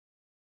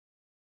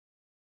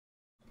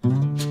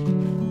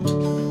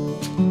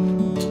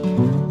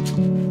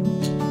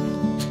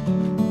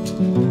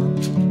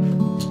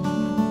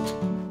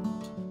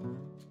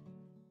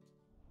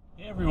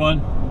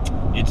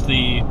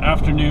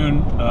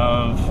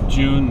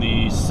June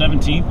the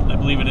 17th, I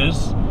believe it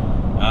is.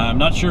 I'm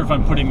not sure if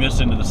I'm putting this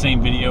into the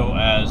same video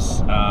as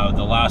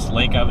the last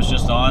lake I was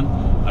just on.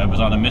 I was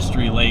on a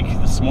mystery lake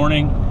this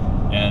morning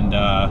and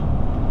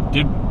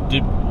did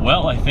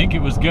well. I think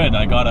it was good.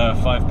 I got a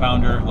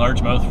 5-pounder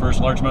largemouth,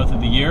 first largemouth of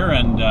the year,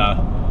 and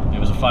it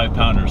was a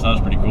 5-pounder, so that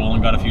was pretty cool,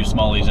 and got a few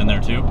smallies in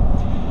there too.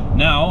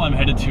 Now I'm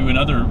headed to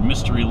another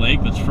mystery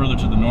lake that's further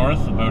to the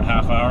north, about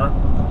half hour,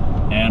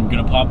 and I'm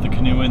gonna pop the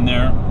canoe in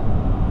there.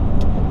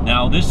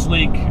 Now this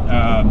lake,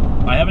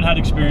 I haven't had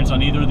experience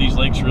on either of these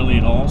lakes really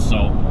at all,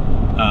 so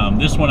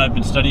this one I've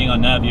been studying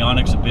on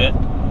Navionics a bit,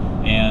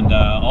 and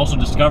also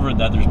discovered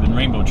that there's been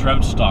rainbow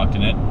trout stocked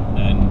in it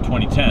in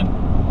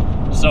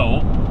 2010. So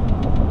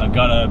I've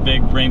got a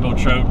big rainbow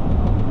trout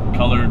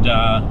colored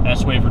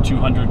S-Waver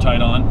 200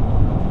 tied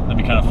on. That'd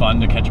be kind of fun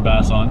to catch a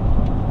bass on.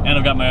 And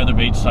I've got my other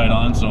baits tied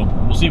on, so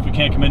we'll see if we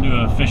can't come into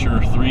a fish or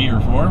 3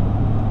 or 4.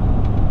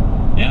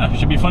 Yeah, it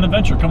should be a fun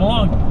adventure. Come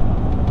along.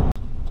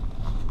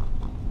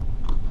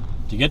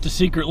 To get to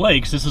secret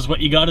lakes, this is what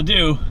you gotta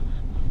do.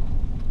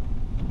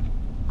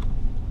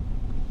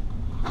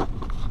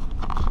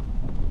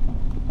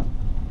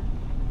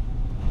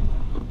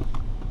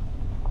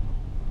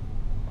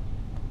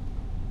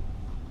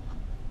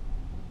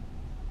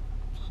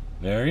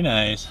 Very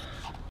nice.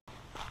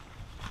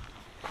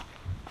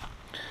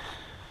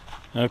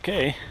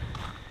 Okay,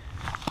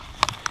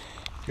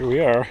 here we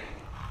are,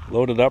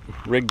 loaded up,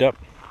 rigged up,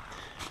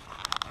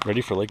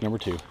 ready for lake number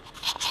 2.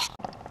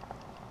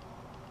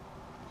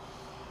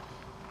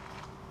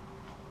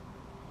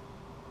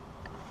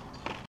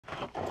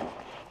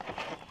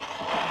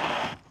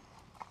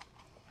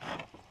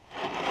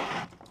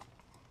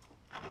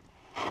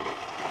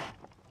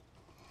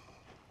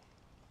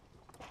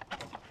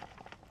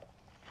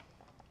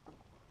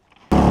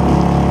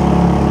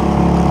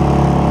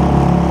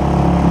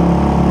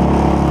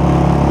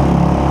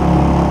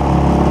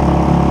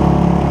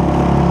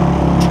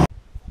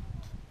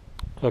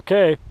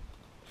 Okay,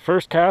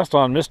 first cast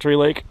on Mystery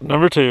Lake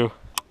number 2.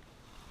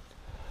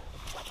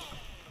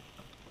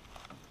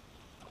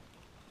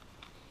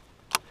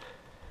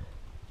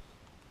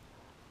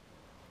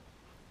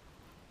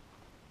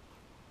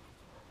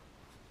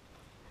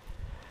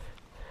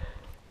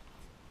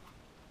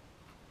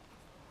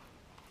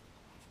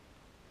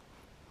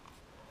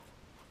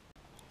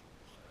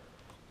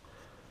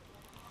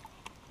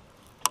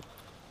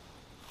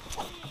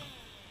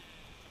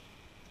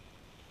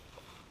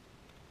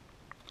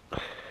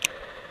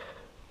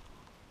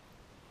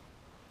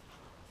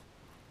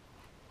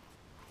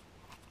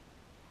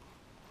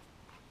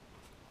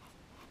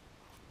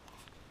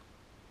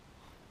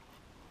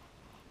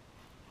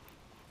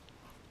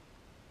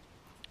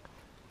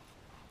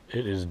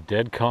 It is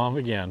dead calm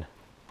again.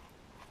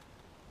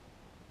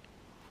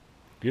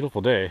 Beautiful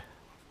day.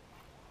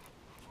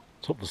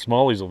 Let's hope the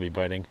smallies will be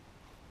biting.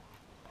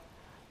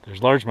 There's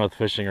largemouth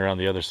fishing around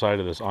the other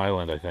side of this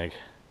island, I think.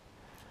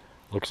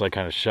 Looks like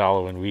kind of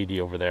shallow and weedy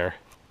over there.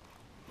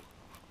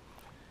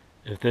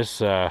 If this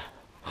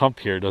hump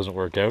here doesn't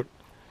work out,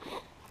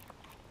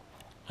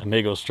 I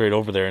may go straight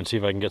over there and see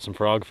if I can get some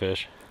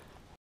frogfish.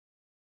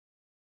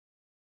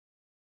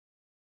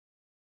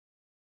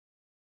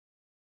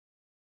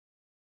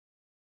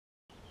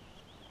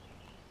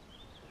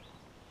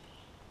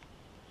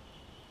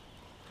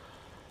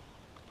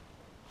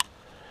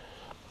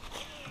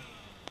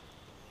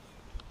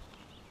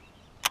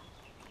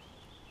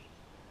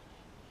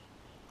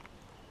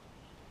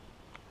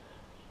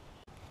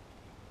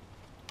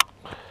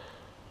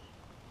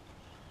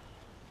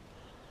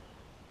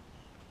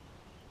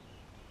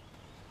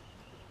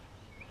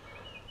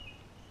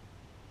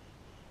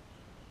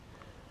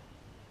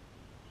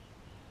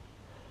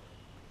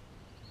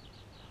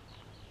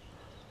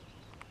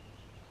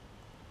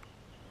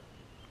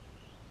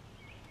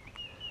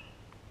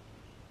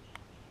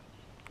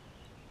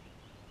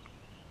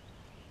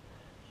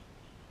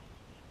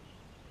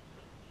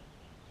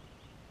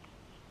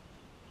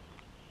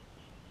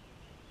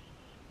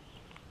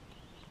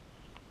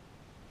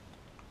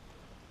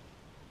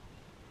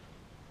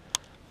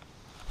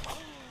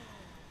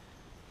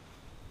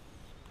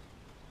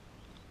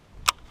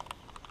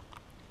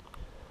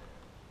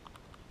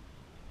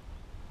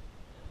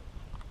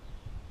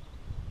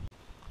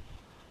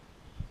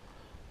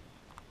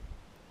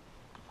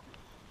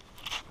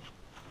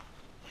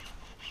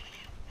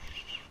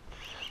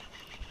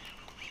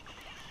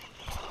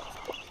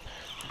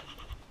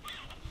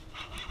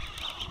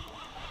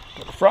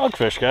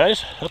 Frogfish,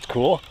 guys. That's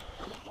cool.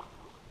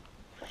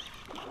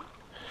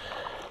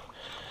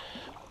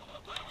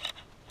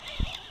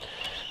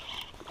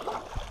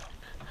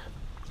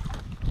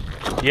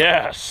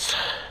 Yes!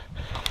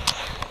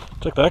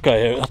 Took that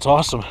guy out. That's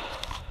awesome.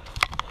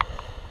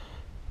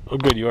 Oh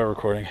good, you are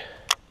recording.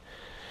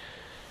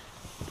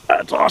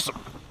 That's awesome.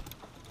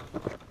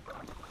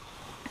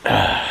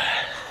 Man,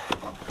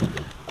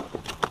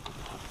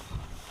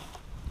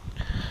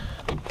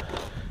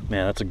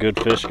 that's a good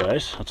fish,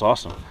 guys. That's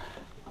awesome.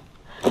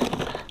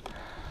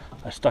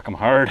 I stuck him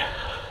hard.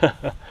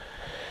 All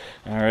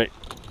right.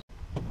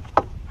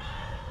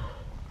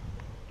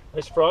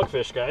 Nice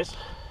frogfish, guys.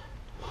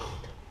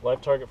 Live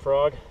target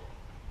frog.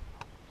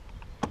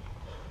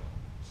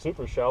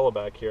 Super shallow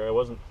back here. I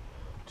wasn't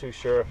too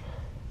sure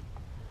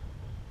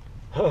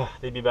if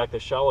they'd be back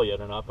this shallow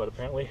yet or not, but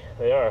apparently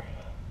they are.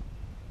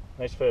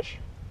 Nice fish.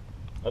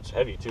 That's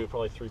heavy too,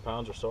 probably 3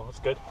 pounds or so.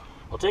 That's good.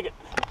 I'll take it.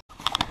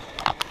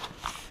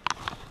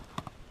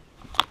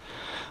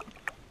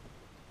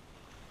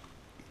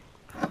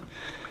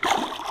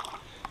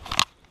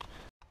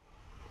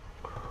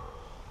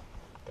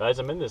 Guys,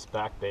 I'm in this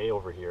back bay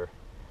over here,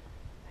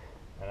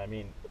 and I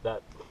mean,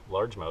 that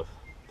largemouth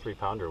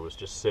 3-pounder was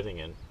just sitting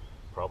in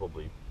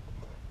probably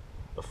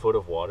a foot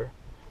of water,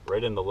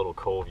 right in the little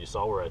cove. You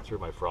saw where I threw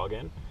my frog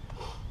in.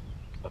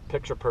 A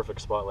picture perfect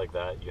spot like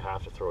that, you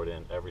have to throw it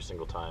in every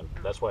single time.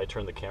 That's why I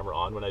turned the camera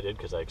on when I did,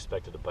 because I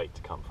expected a bite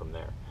to come from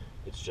there.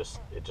 It just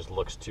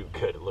looks too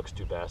good. It looks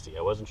too bassy.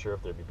 I wasn't sure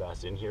if there'd be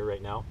bass in here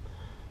right now,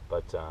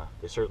 but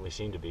they certainly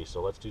seem to be.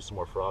 So let's do some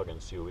more frogging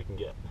and see what we can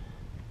get.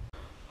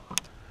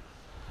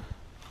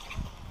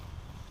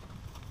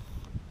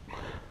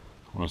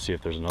 I want to see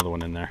if there's another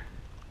one in there.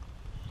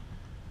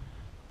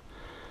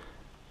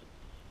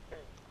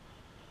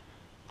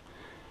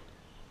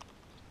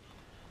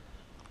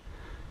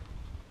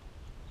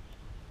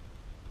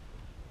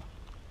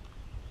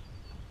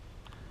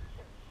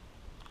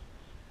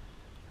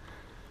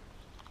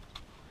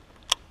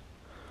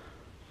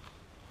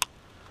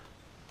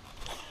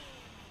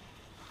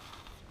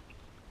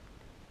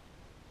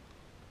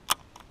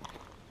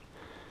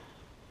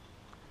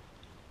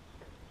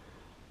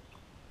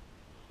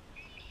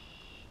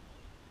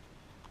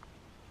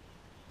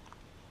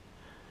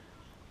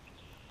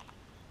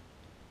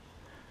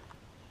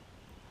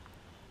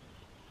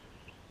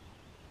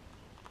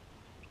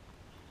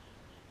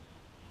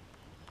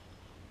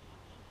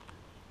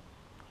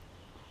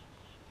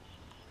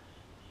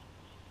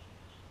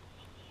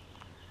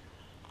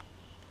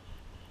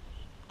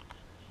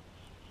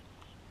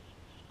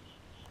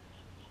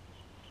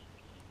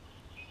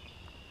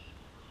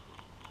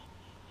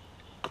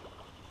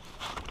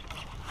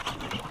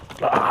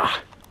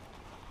 Ah!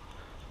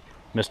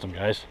 Missed him,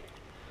 guys.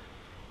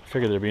 I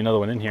figured there'd be another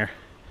one in here.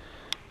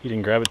 He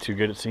didn't grab it too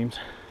good, it seems.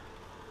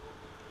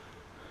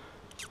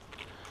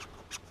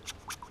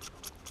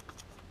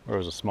 Or it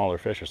was a smaller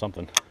fish or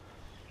something.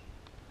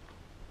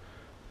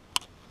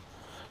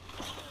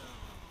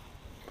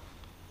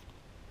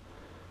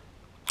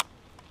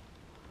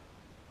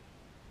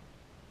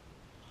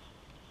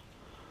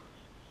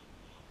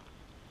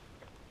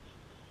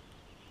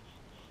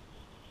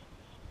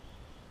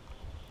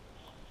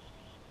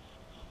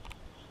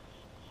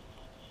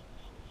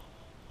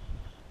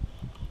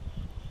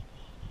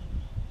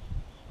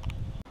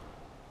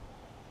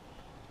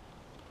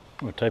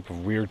 What type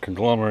of weird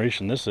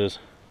conglomeration this is.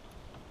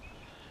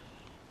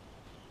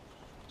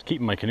 It's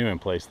keeping my canoe in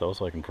place though,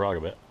 so I can frog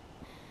a bit.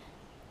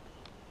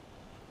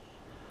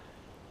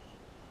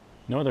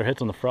 No other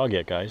hits on the frog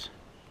yet, guys.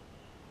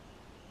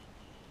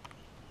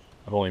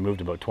 I've only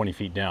moved about 20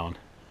 feet down.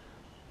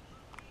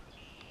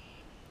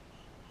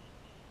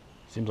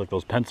 Seems like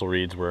those pencil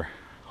reeds were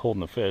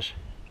holding the fish.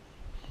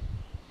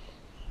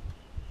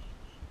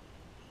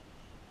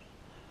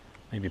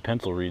 Maybe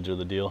pencil reeds are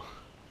the deal.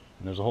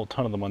 And there's a whole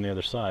ton of them on the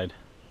other side.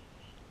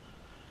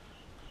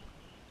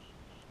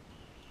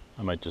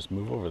 I might just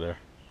move over there.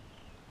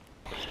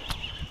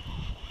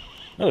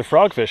 Another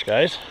frogfish,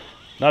 guys.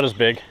 Not as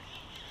big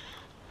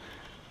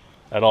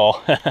at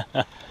all.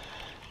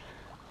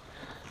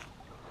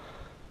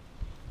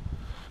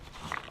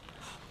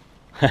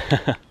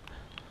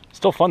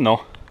 Still fun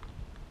though.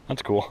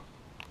 That's cool.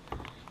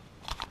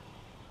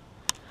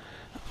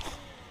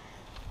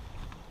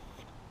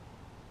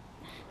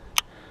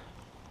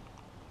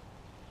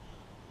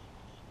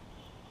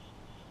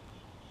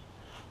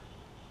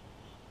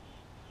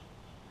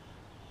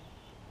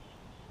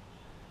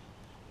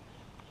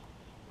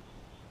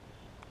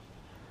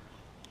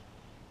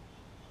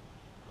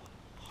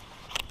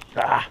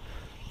 Ah!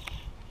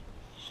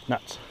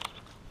 Nuts.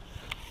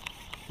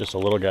 Just a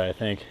little guy, I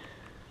think.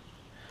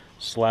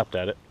 Slapped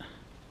at it.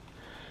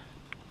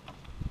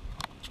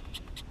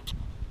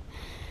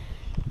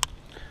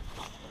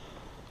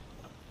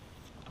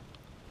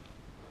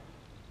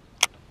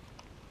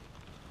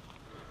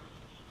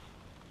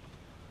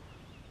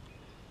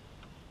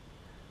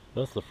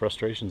 That's the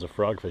frustrations of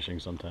frog fishing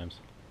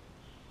sometimes.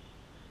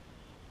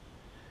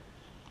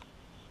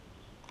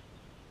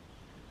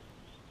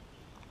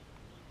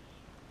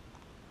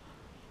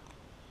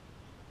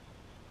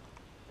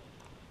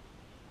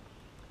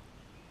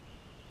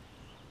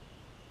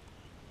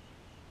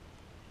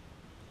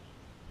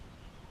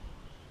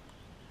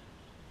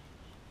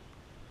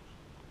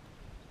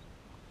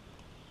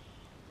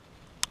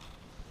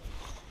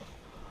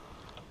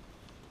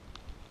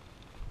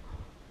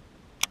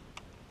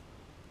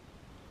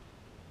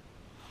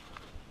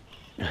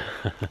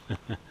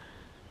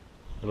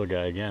 Little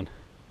guy again.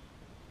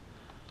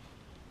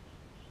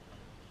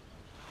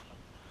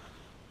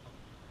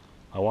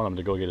 I want him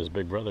to go get his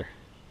big brother.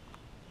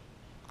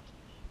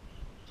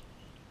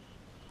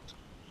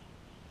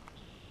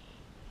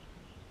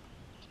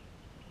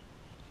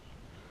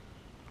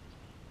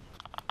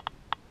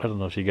 I don't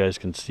know if you guys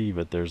can see,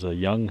 but there's a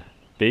young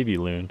baby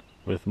loon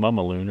with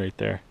mama loon right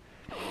there.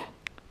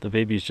 The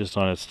baby's just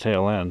on its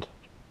tail end.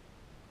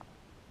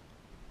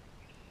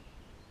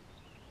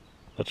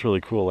 That's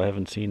really cool. I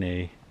haven't seen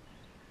a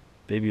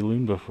baby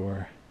loon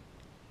before.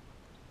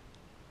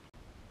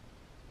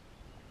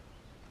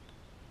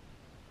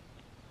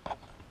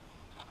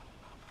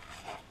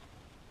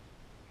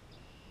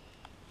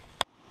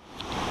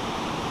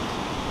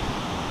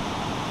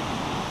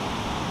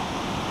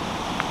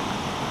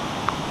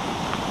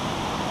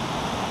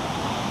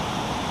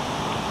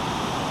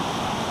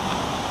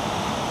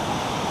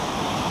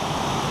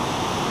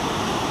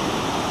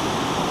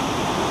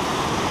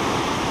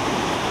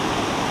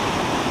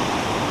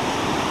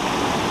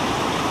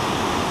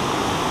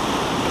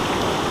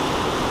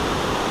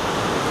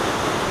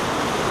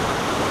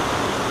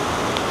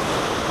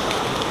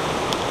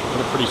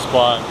 Pretty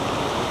spot.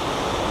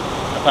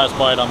 I passed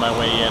by it on my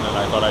way in and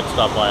I thought I'd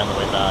stop by on the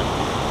way back.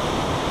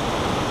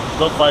 It's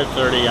about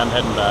 5:30, I'm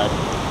heading back.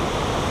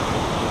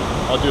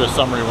 I'll do a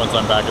summary once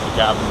I'm back at the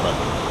cabin, but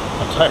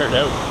I'm tired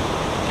out.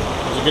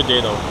 It was a good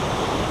day though.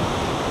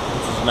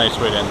 This is a nice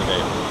way to end the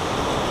day.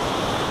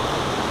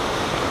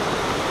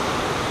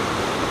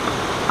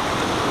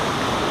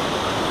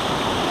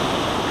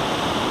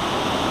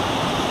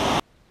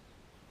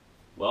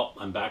 Well,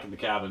 I'm back in the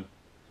cabin.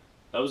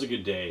 That was a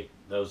good day.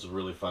 That was a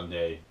really fun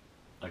day.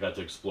 I got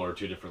to explore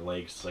 2 different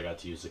lakes. I got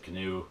to use the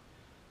canoe.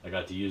 I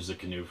got to use the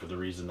canoe for the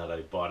reason that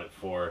I bought it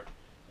for,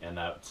 and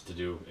that's to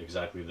do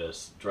exactly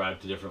this.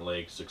 Drive to different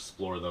lakes,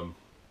 explore them,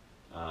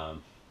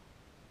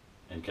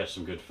 and catch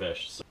some good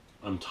fish. So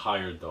I'm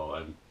tired though.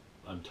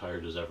 I'm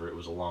tired as ever. It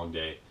was a long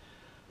day.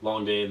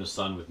 Long day in the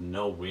sun with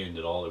no wind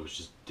at all. It was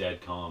just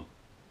dead calm.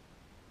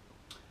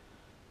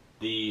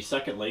 The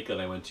second lake that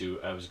I went to,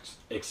 I was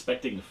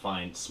expecting to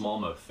find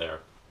smallmouth there,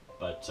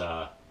 but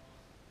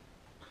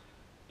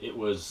it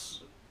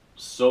was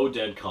so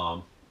dead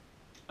calm,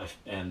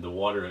 and the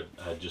water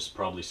had just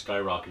probably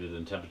skyrocketed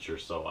in temperature,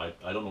 so I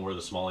don't know where the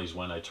smallies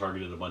went. I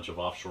targeted a bunch of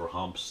offshore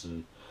humps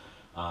and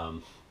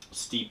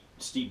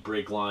steep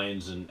break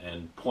lines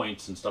and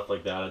points and stuff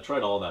like that. I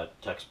tried all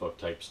that textbook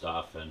type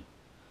stuff, and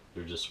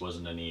there just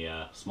wasn't any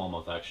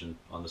smallmouth action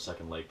on the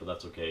second lake, but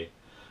that's okay.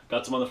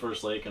 Got some on the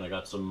first lake, and I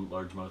got some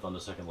largemouth on the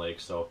second lake,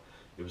 so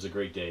it was a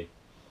great day.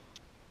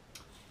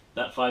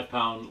 That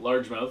 5-pound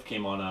largemouth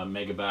came on a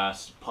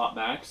Megabass Pop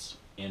Max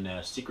in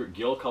a secret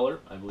gill color,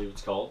 I believe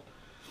it's called.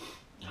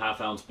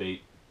 1/2 ounce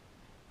bait.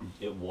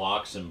 It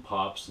walks and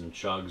pops and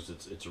chugs.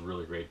 It's a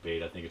really great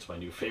bait. I think it's my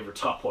new favorite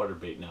topwater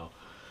bait now.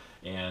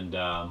 And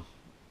the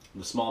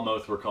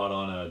smallmouth were caught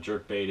on a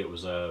jerk bait. It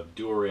was a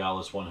Duo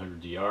Realis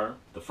 100 DR.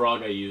 The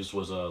frog I used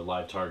was a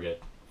live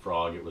target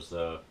frog. It was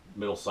the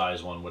middle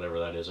size one, whatever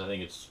that is. I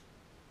think it's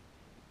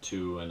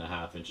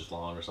 2.5 inches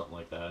long or something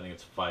like that. I think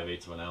it's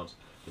 5/8 of an ounce.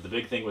 But the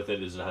big thing with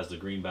it is it has the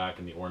green back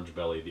and the orange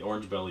belly. The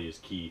orange belly is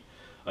key.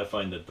 I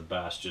find that the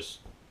bass just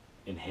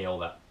inhale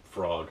that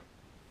frog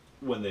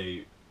when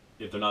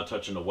if they're not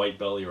touching a white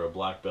belly or a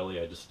black belly.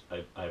 I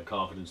have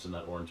confidence in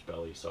that orange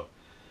belly. So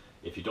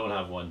if you don't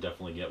have one,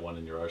 definitely get one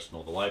in your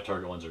arsenal. The live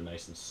target ones are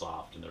nice and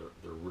soft, and they're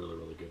really,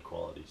 really good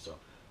quality. So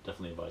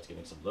definitely advise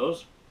getting some of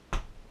those.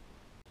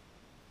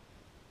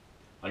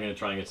 I'm going to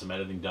try and get some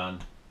editing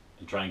done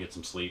and try and get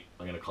some sleep.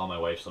 I'm going to call my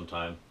wife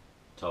sometime,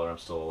 tell her I'm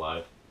still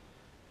alive.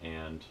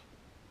 And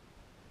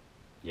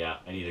yeah,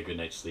 I need a good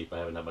night's sleep. I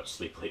haven't had much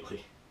sleep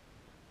lately.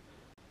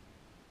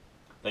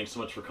 Thanks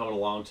so much for coming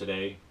along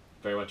today.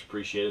 Very much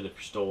appreciated. If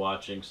you're still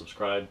watching,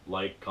 subscribe,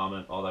 like,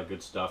 comment, all that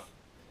good stuff.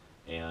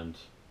 And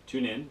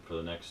tune in for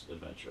the next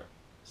adventure.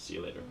 See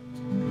you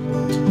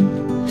later.